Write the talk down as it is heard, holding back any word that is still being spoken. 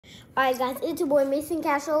Alright guys, it's your boy Mason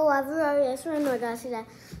Castle. I've already know guys, see that.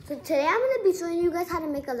 So today I'm gonna be showing you guys how to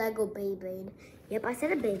make a Lego Beyblade. Yep, I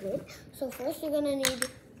said a Beyblade. So first you're gonna need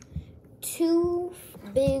 2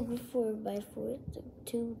 big 4x4s, like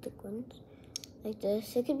 2 thick ones, like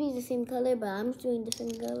this. It could be the same color, but I'm just doing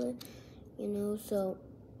different color, you know. So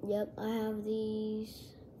yep, I have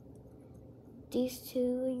these 2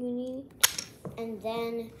 you need, and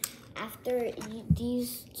then after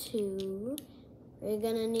these 2. We're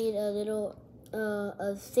gonna need a little,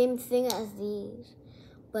 same thing as these,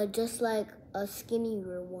 but just like a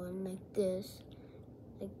skinnier one, like this.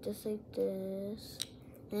 Like this.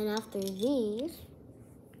 And after these,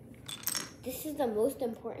 this is the most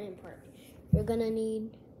important part. We're gonna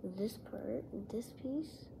need this part, this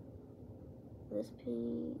piece,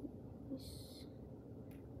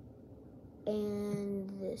 and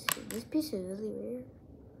this. This piece is really rare.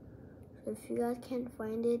 So if you guys can't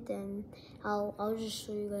find it, then I'll just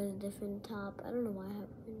show you guys a different top. I don't know why I have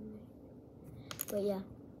it in there. But yeah.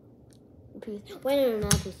 Piece. Wait, no,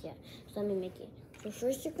 not a piece yet. So let me make it. So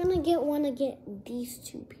first you're gonna wanna get these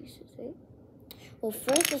 2 pieces, right? Well,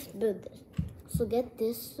 first let's build this. So get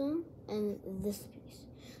this one and this piece.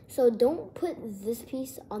 So don't put this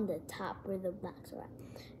piece on the top where the blacks are at.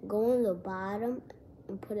 Go on the bottom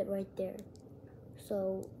and put it right there.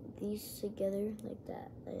 So these together like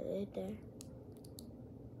that, right there.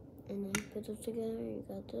 And then put those together, you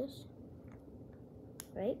got this.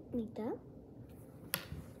 Right, like that.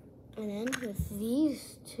 And then with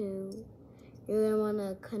these 2, you're gonna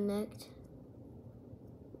wanna connect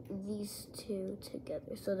these 2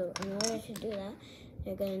 together. So in order to do that,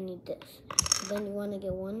 you're gonna need this. So then you wanna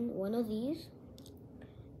get one of these,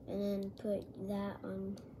 and then put that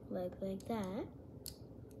on like that.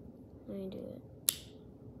 Let me do it.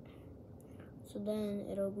 So then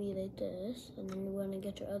it'll be like this, and then you want to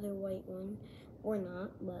get your other white one, or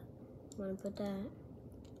not, but you want to put that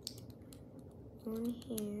on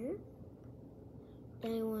here.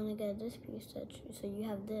 Then you want to get this piece so you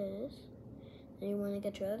have this. Then you want to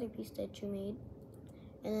get your other piece that you made,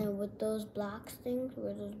 and then with those blocks things,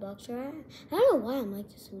 where those blocks are at. I don't know why I'm like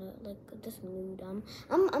this in this mood.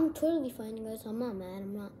 I'm totally fine, you guys. I'm not mad.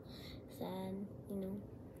 I'm not sad, you know.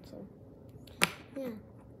 So yeah.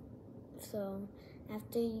 So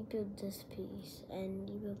after you build this piece and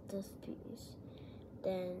you build this piece,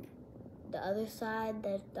 then the other side,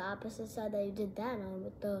 the opposite side that you did that on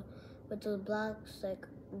with those blocks, like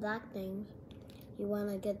black things, you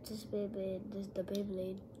wanna get this Beyblade, the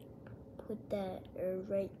Beyblade, put that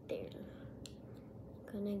right there.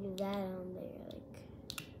 Connect that on there, like,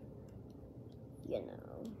 you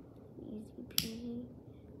know, easy peasy,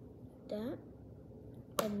 that,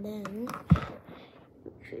 and then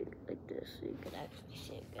like this so you can actually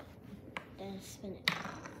see it good. Then spin it.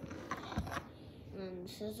 And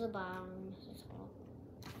this is the bottom, this is all.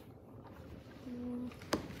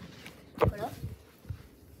 Put up.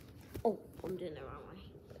 Oh, I'm doing the wrong way.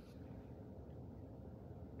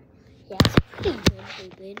 Yeah, it's pretty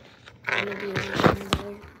good. I'm gonna be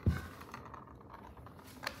there.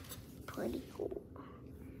 Pretty cool.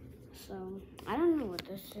 So, I don't know what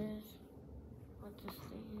this is. What this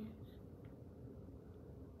thing is.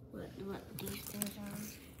 What these things are.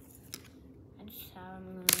 I just don't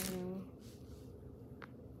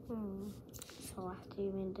know. So after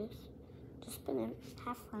you made this, just spin it,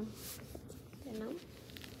 have fun, you know.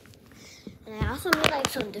 And I also made like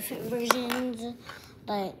some different versions,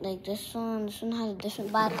 like this one. This one has a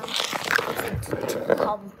different bottom. It's a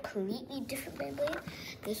completely different Beyblade.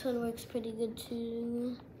 This one works pretty good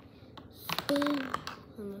too. Spin.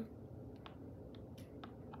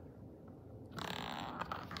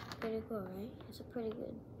 Pretty cool, right? It's a pretty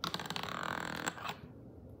good.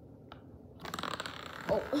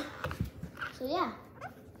 Oh, so yeah.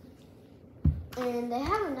 And I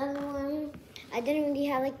have another one. I didn't really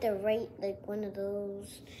have like the right, like one of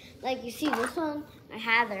those. Like you see this one, I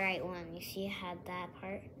had the right one. You see I had that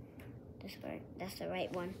part, this part, that's the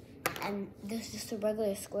right one. And this is just a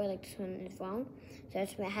regular square, like this one is wrong. So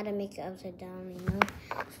I had to make it upside down, you know.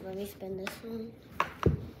 So let me spin this one.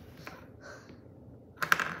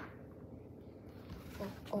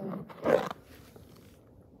 Oh.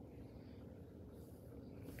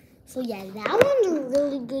 So yeah, that one's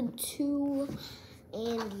really good too.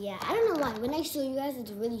 And yeah, I don't know why. When I show you guys,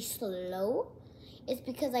 it's really slow. It's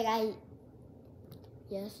because like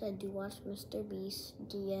yes, I do watch Mr. Beast.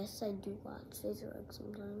 Yes, I do watch Facebook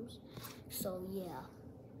sometimes. So yeah,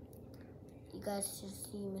 you guys should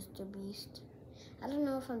see Mr. Beast. I don't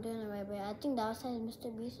know if I'm doing it right, but I think the outside is Mr.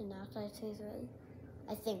 Beast and the outside says right.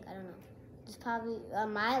 I think, I don't know. It's probably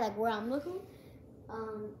like where I'm looking.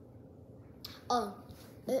 Oh,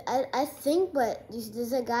 I think, but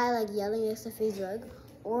there's a guy like yelling next to Faye's rug,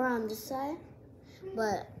 or on this side,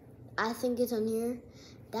 but I think it's on here.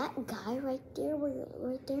 That guy right there, where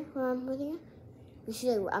I'm with you. You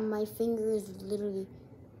see, like, my finger is literally,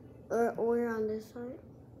 or on this side,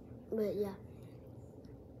 but yeah,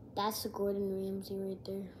 that's the Gordon Ramsay right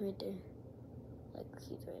there, like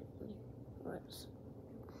he's right there. Or else.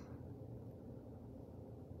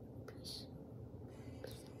 Peace.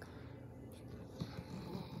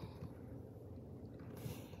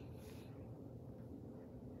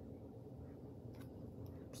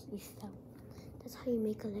 Peace out. That's how you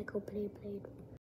make a Lego Beyblade.